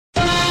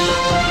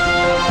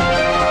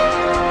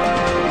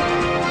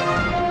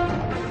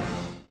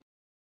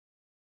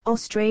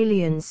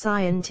Australian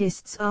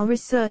scientists are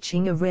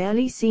researching a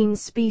rarely seen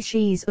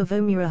species of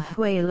Omura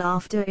whale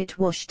after it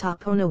washed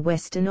up on a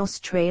Western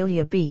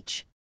Australia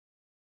beach.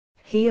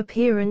 The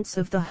appearance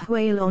of the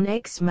whale on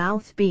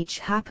Exmouth Beach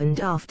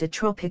happened after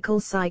Tropical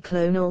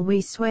Cyclone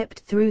Olwyn swept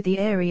through the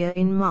area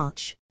in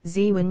March,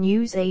 Xinhua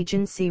news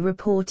agency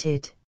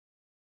reported.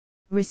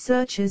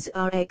 Researchers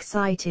are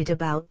excited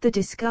about the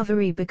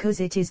discovery because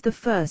it is the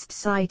first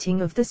sighting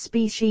of the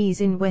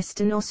species in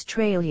Western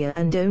Australia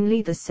and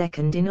only the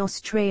second in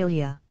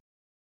Australia.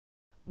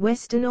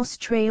 Western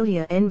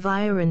Australia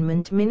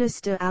Environment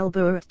Minister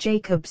Albert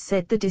Jacobs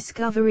said the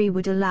discovery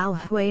would allow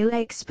whale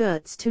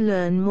experts to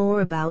learn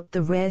more about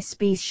the rare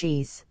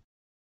species.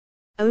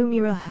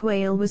 Omura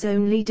whale was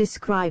only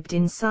described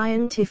in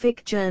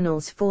scientific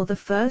journals for the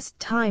first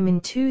time in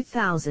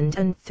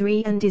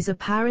 2003 and is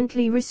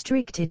apparently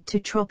restricted to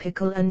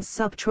tropical and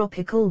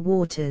subtropical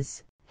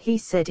waters, he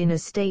said in a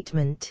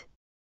statement.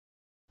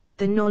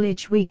 The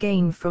knowledge we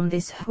gain from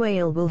this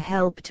whale will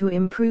help to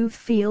improve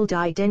field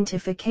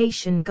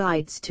identification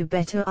guides to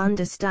better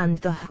understand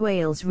the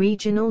whale's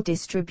regional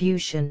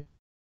distribution.